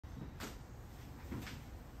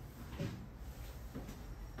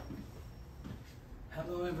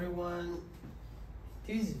everyone.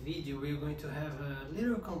 In this video we're going to have a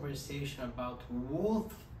little conversation about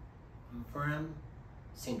Wolfram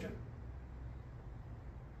syndrome.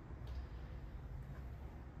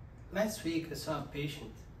 Last week I saw a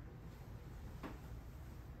patient,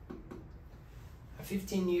 a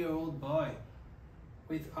 15-year-old boy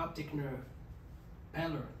with optic nerve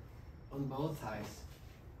pallor on both eyes,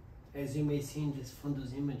 as you may see in this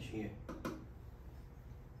fundus image here.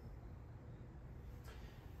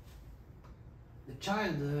 The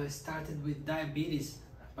child started with diabetes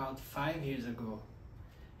about 5 years ago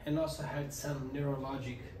and also had some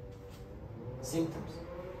neurologic symptoms.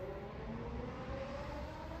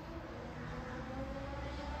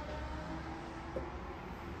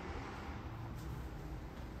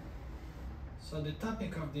 So the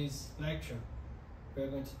topic of this lecture, we're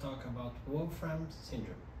going to talk about Wolfram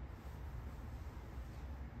syndrome.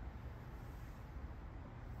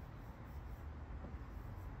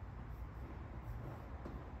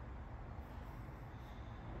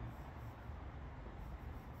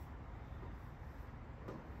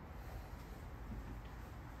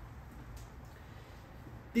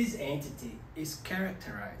 This entity is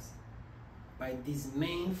characterized by these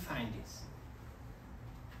main findings.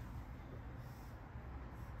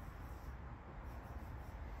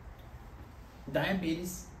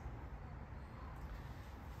 Diabetes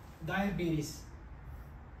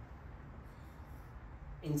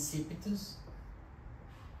insipidus,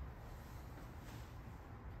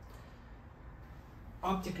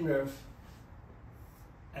 optic nerve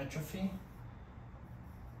atrophy,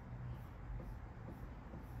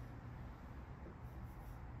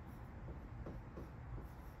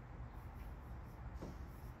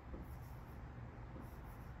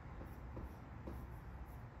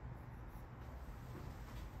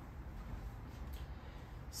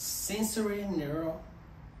 sensory neural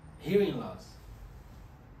hearing loss,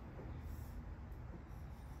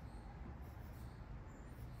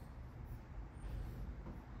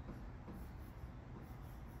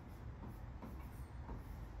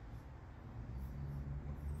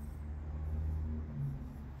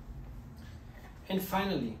 and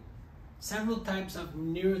finally, several types of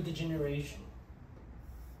neurodegeneration.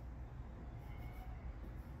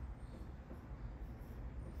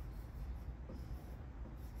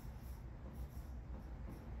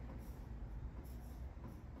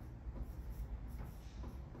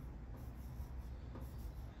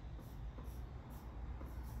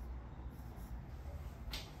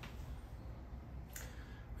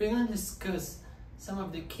 We're going to discuss some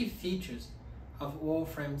of the key features of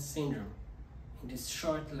Wolfram syndrome in this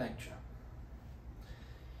short lecture.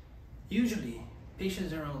 Usually,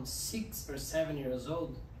 patients around 6 or 7 years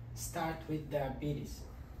old start with diabetes.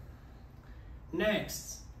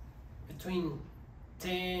 Next, between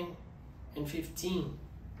 10 and 15,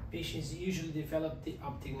 patients usually develop the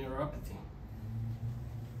optic neuropathy.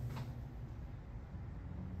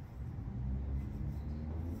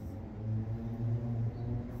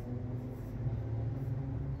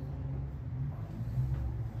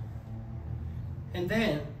 And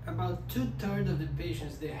then, about 2/3 of the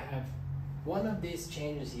patients, they have one of these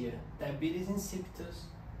changes here: diabetes insipidus,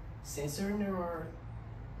 sensory neural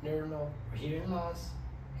hearing loss,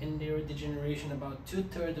 and neurodegeneration. About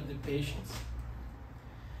 2/3 of the patients.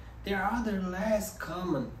 There are other less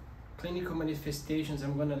common clinical manifestations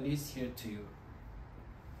I'm going to list here to you.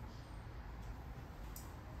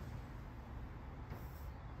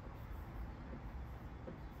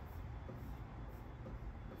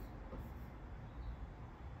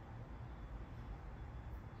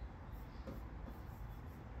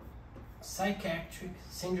 Psychiatric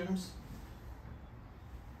syndromes,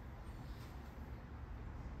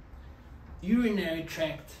 urinary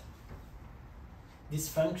tract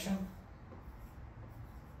dysfunction,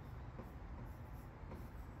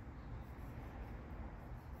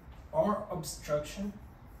 or obstruction,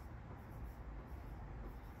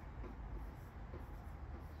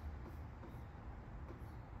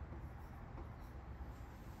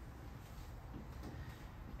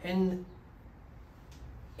 and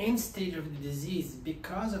end stage of the disease,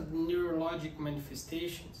 because of the neurologic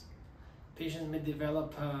manifestations, patients may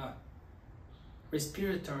develop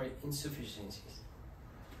respiratory insufficiencies.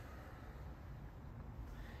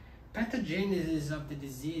 Pathogenesis of the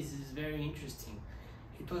disease is very interesting.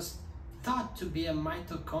 It was thought to be a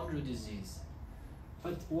mitochondrial disease,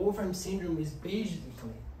 but Wolfram syndrome is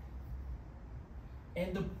basically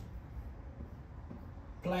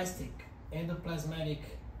endoplasmatic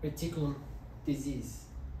reticulum disease.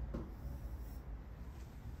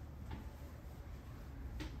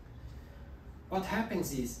 What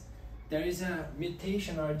happens is there is a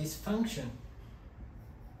mutation or dysfunction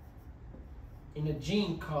in a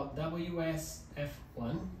gene called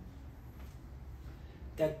WSF1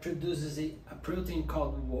 that produces a protein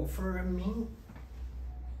called Wolfram.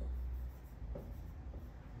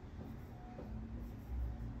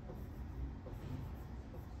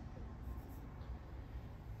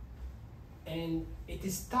 And it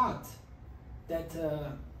is thought that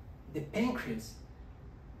the pancreas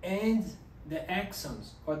and the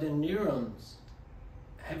axons or the neurons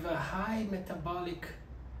have a high metabolic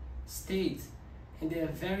state, and they are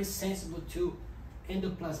very sensible to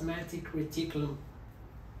endoplasmatic reticulum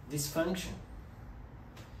dysfunction.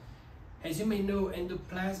 As you may know,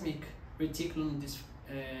 endoplasmic reticulum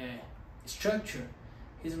structure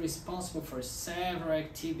is responsible for several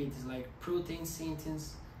activities like protein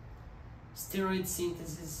synthesis, steroid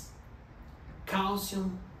synthesis,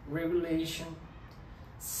 calcium regulation,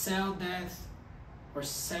 cell death or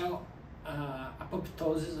cell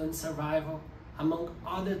apoptosis and survival, among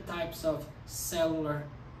other types of cellular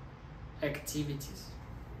activities.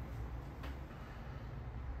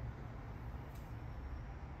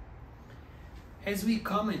 As we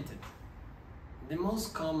commented, the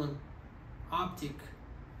most common optic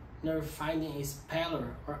nerve finding is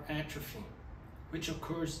pallor or atrophy, which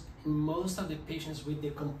occurs in most of the patients with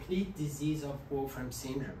the complete disease of Wolfram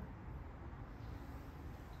syndrome.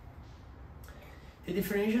 The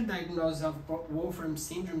differential diagnosis of Wolfram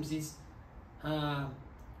syndrome is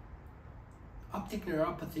optic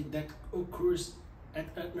neuropathy that occurs at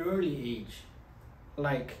an early age,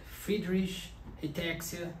 like Friedreich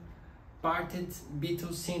ataxia,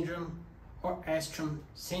 Bardet-Biedl syndrome, or Astrom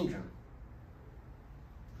syndrome.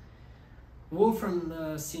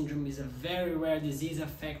 Wolfram syndrome is a very rare disease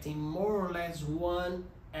affecting more or less 1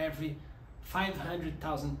 every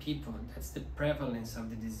 500,000 people. That's the prevalence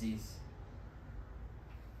of the disease.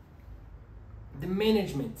 The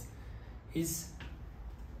management is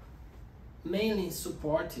mainly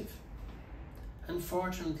supportive.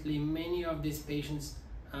 Unfortunately, many of these patients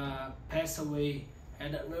pass away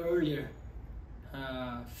at an earlier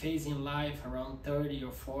phase in life, around 30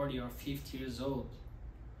 or 40 or 50 years old,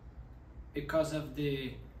 because of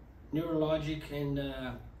the neurologic and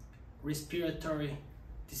respiratory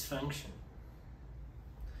dysfunction.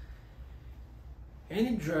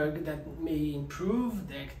 Any drug that may improve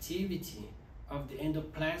the activity of the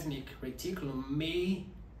endoplasmic reticulum may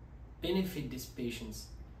benefit these patients.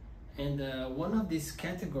 And one of these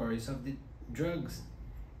categories of the drugs,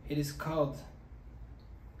 it is called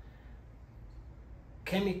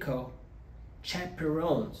chemical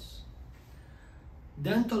chaperones.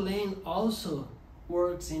 Dantoline also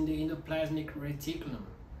works in the endoplasmic reticulum.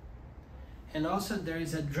 And also there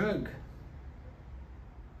is a drug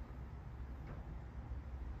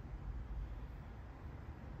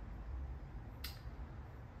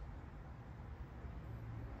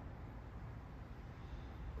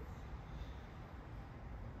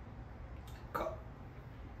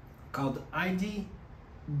called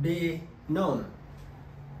IDB known,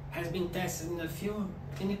 has been tested in a few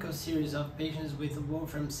clinical series of patients with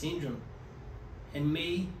Wolfram syndrome and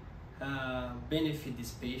may benefit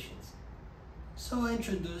these patients. So I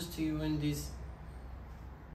introduced to you in this